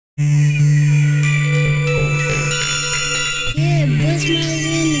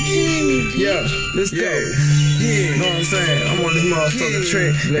Yeah, let's go. Yeah, know what I'm saying? I'm on this motherfucking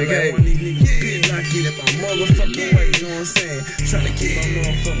track. Like, hey, when these niggas bitch, I get in my motherfucking way. You know what I'm saying? Trying to keep my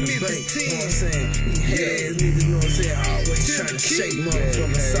motherfucking bank. You know what I'm saying? These niggas, know what I'm saying? Always trying to shake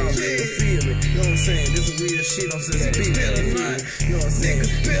motherfucking sauce. You feel me? You know what I'm saying? This is real shit. I'm saying, you better not. You know what I'm saying?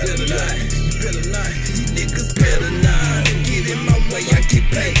 You better not. You better not. These niggas better not. Get in my way, I get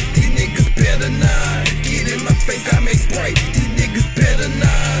paid. These niggas better not. Get in my face, I make spray. These niggas better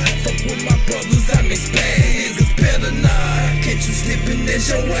not. Fuck with my brothers, I make spaz. These niggas better not. Catch you slipping, that's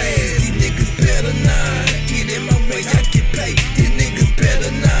your ass. These niggas better not. Get in my way, I get paid. These niggas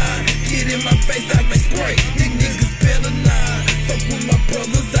better not. Get in my face, I make spray. These niggas better not. Fuck with my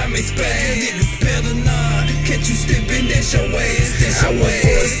brothers, I make spaz. These niggas better not. Catch you slipping, that's your ass. That's your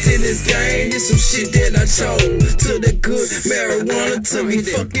ass. In this game, it's some shit that I chose. To the good marijuana, to me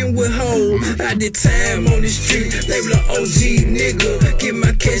fucking with hoes. I did time on the street, label a OG nigga. Get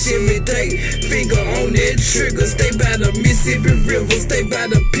my cash every day, finger on that trigger. Stay by the Mississippi River, stay by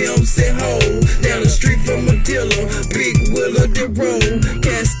the pimps and hoes. Down the street from a dealer, big wheel of the road.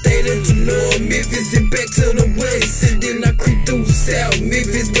 Gas stated to North Memphis and back to the west. And then I creep through South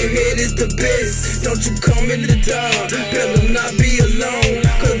Memphis, but head is the best. Don't you come in the dark, better not be alone.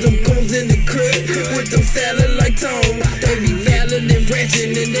 Cause them comes in the crib with them satellite tones. They be valid and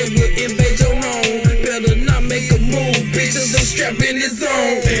ratchet and they will invade your home. Better not make a move, bitches, I'm strapped in this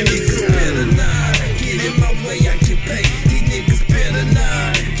zone. These niggas better not. Get in my way, I get paid. These niggas better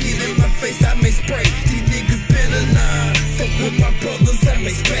not. Get in my face, I make spray. These niggas better not. Fuck with my brothers, I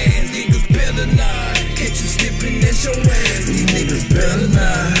make spaz. Niggas better not. Catch you slipping, that's your ass. These niggas better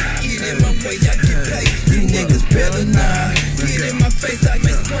not. Get in my way, I get paid. These niggas better not. Get in my face, I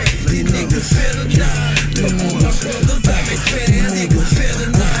make spray. These niggas better not. Fuck with my brothers, I make spaz. Niggas better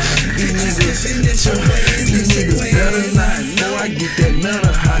not. Get you slipping, that's your ass. These niggas better not. Know I get that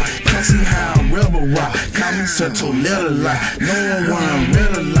metal hot. Come see how I rebel rock. Call me Central Letter Line. No one wanna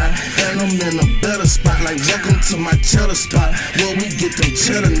red a line. And I'm in a better spot. Like welcome to my cheddar spot. Where we get them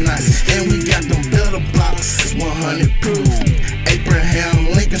cheddar nights. And we got them better blocks. 100 proof.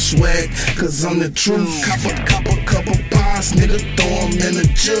 Abraham Lincoln swag. Cause I'm the truth. Couple bars. Nigga throw them in the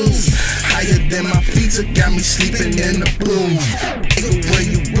juice. Higher than my feet. Got me sleeping in the booth. Take away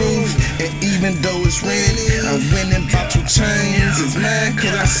your roof. And even though it's raining, I'm winning about 2 chains. It's mine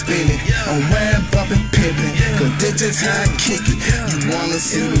cause I spin it. I'm wearing, bumping, pimping. Cause that's just how I kick it. You wanna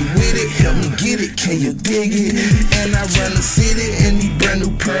see me with it? Help me get it, can you dig it? And I run the city in these brand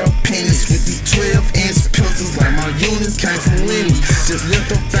new pearl pennies. With these 12-inch pistols like my units came from Lenny's. Just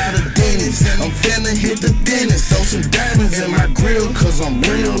left up out of Dennis. I'm finna hit the dentist. Throw some diamonds in my grill cause I'm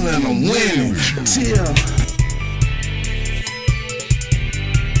real and I'm winning. Chill.